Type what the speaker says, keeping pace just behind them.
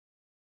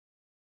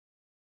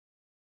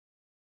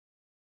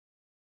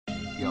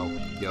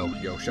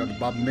Yo, shout out to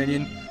Bob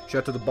Minion. Shout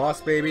out to the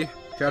boss, baby.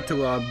 Shout out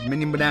to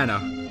Minion Banana.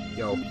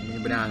 Yo,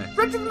 Minion Banana.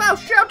 Reggie the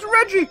Mouse, shout out to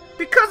Reggie!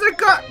 Because I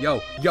got...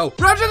 Yo,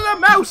 Reggie the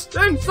Mouse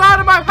inside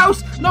of my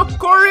house! No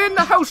Corey in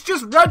the house,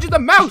 just Reggie the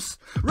Mouse!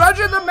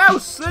 Reggie the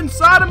Mouse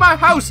inside of my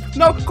house!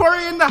 No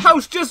Corey in the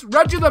house, just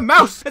Reggie the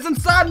Mouse! It's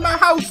inside my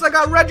house, I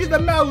got Reggie the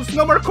Mouse!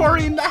 No more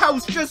Corey in the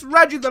house, just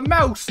Reggie the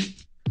Mouse!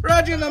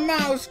 Reggie the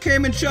Mouse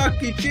came in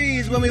Chuck E.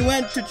 Cheese when we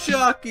went to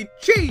Chuck E.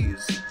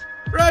 Cheese!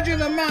 Reggie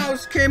the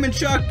Mouse came in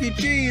Chuck E.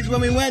 Cheese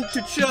when we went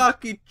to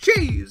Chuck E.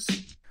 Cheese!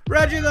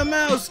 Reggie the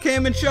Mouse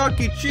came in Chuck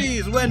E.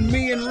 Cheese when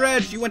me and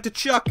Reggie went to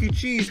Chuck E.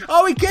 Cheese.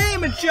 Oh, he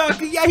came in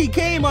Chuck E. Yeah, he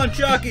came on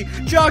Chuck E.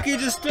 Chuck E.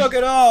 just took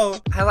it all.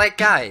 I like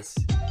guys.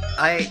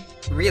 I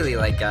really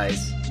like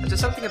guys. There's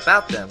something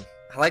about them.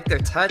 I like their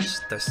touch,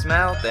 their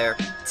smell, their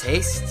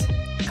taste.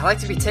 I like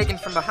to be taken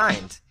from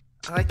behind.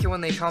 I like it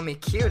when they call me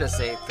cute as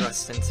they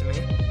thrust into me,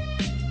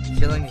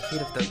 feeling the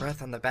heat of their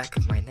breath on the back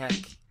of my neck.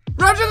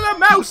 Reggie the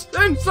Mouse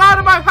inside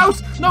of my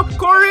house! No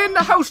Corey in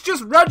the house,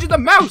 just Reggie the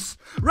Mouse!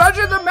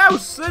 Reggie the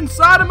Mouse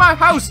inside of my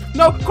house!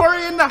 No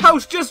Corey in the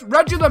house, just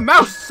Reggie the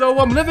Mouse! So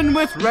I'm living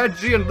with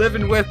Reggie and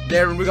living with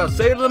Darren. We got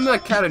Salem the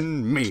cat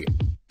and me.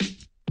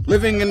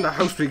 Living in the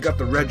house, we got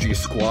the Reggie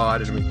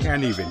squad, and we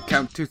can't even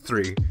count to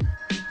 3.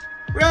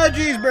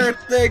 Reggie's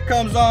birthday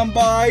comes on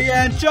by,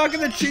 and Chuck E.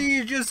 the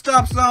Cheese just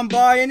stops on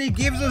by, and he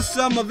gives us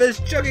some of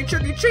his Chuck E.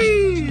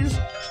 Cheese!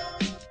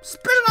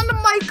 Spit it on the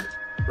mic!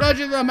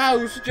 Reggie the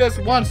Mouse just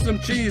wants some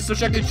cheese, so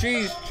Chuck E.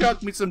 Cheese,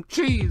 chuck me some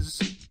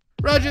cheese.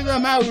 Reggie the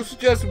Mouse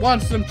just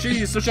wants some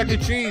cheese, so Chuck E.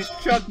 Cheese,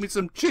 chuck me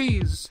some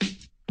cheese.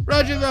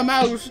 Reggie the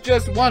Mouse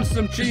just wants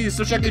some cheese,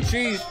 so Chuck E.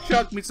 Cheese,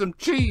 chuck me some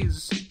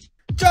cheese.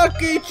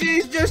 Chuck E.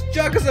 Cheese just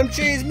chuck us some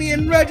cheese, me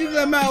and Reggie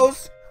the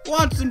Mouse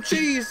want some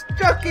cheese.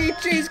 Chuck E.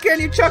 Cheese, can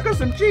you chuck us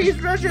some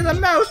cheese? Reggie the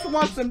Mouse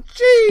wants some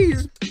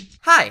cheese.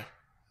 Hi,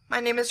 my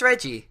name is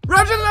Reggie.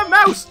 Reggie the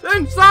Mouse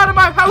inside of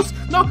my house.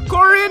 No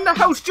Corey in the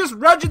house, just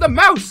Reggie the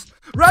Mouse.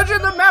 Reggie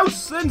the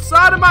Mouse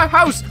inside of my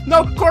house.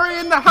 No Corey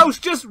in the house,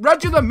 just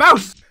Reggie the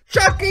Mouse.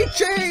 Chuck E.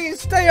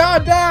 Cheese, stay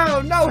on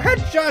down. No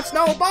headshots,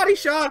 no body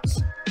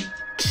shots.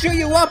 Chew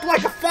you up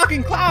like a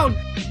fucking clown.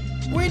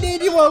 We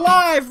need you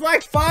alive,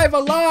 like 5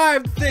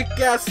 alive. Thick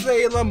ass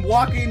Salem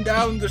walking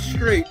down the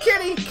street.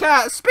 Kitty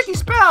cat, spiky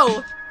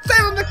spell.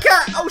 Salem the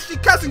cat, oh, she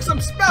casting some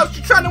spells.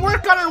 She trying to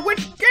work on her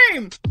witch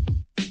game.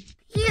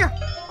 Yeah,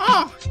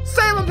 oh,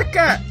 Salem the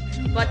cat.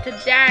 But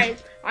today,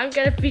 I'm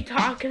gonna be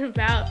talking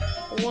about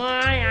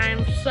why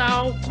I'm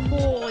so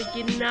cool,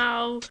 you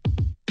know.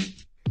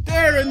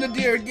 Darren the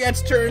deer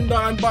gets turned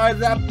on by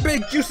that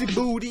big juicy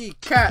booty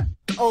cat.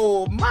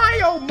 Oh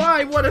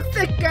my, what a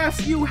thick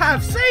ass you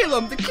have,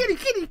 Salem, the kitty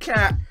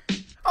cat.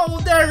 Oh,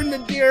 Darren the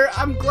deer,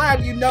 I'm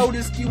glad you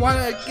noticed. You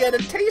wanna get a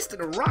taste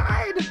and a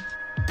ride?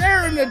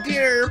 Darren the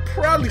deer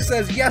proudly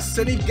says yes,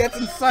 and he gets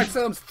inside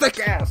Salem's thick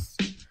ass.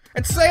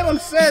 And Salem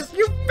says,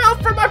 you fell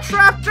for my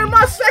trap, you're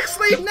my sex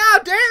slave now,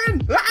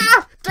 Darren!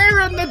 Ah!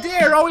 Darren the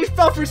deer, oh, he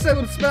fell for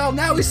Salem's spell,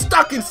 now he's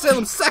stuck in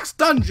Salem's sex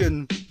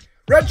dungeon.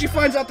 Reggie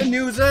finds out the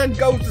news and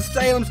goes to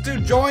Salem's to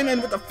join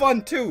in with the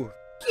fun too.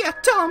 Yeah,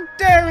 Tom,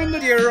 Darren the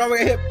deer, got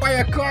hit by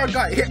a car,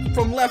 got hit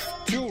from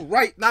left to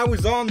right, now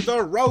he's on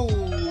the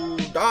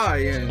road,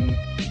 dying.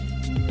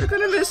 We're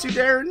gonna miss you,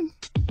 Darren.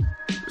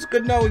 It was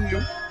good knowing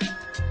you.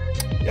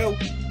 Yo,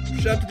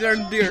 shout out to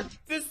Darren the deer.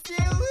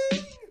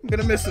 I'm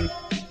gonna miss him.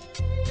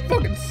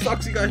 Fucking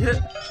sucks he got hit.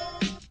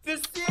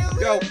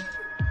 Yo,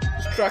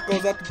 this track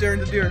goes out to Darren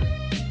the deer.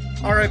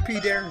 R.I.P.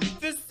 Darren.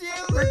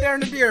 We're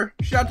Darren the deer.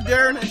 Shout to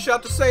Darren and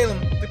shout to Salem,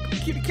 the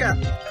kitty cat.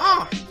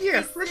 Ah,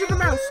 yeah, Reggie the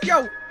Mouse.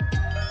 Yo.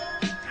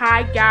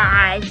 Hi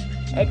guys,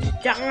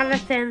 it's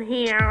Jonathan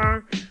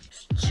here.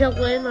 Just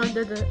chilling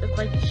under the,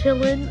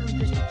 chilling. I'm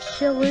just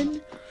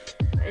chilling.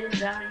 And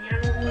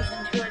you're gonna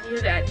listen to any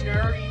of that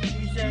nerdy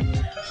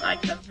music,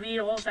 like the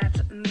Beatles.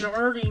 That's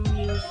nerdy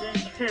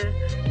music.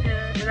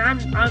 And I'm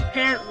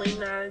apparently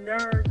not a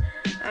nerd.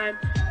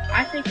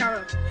 I think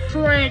I'm a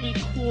pretty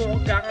cool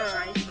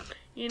guy,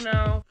 you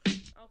know.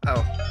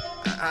 Oh,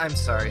 I'm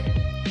sorry.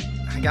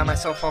 I got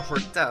myself all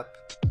worked up.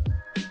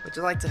 Would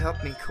you like to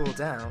help me cool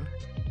down?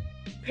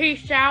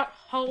 Peace out,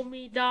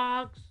 homie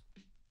dogs.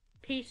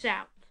 Peace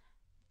out.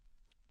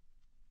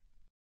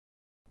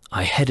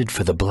 I headed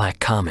for the black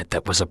comet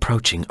that was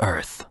approaching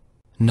Earth.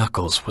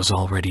 Knuckles was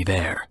already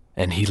there,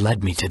 and he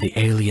led me to the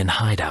alien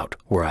hideout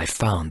where I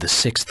found the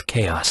 6th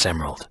Chaos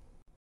Emerald.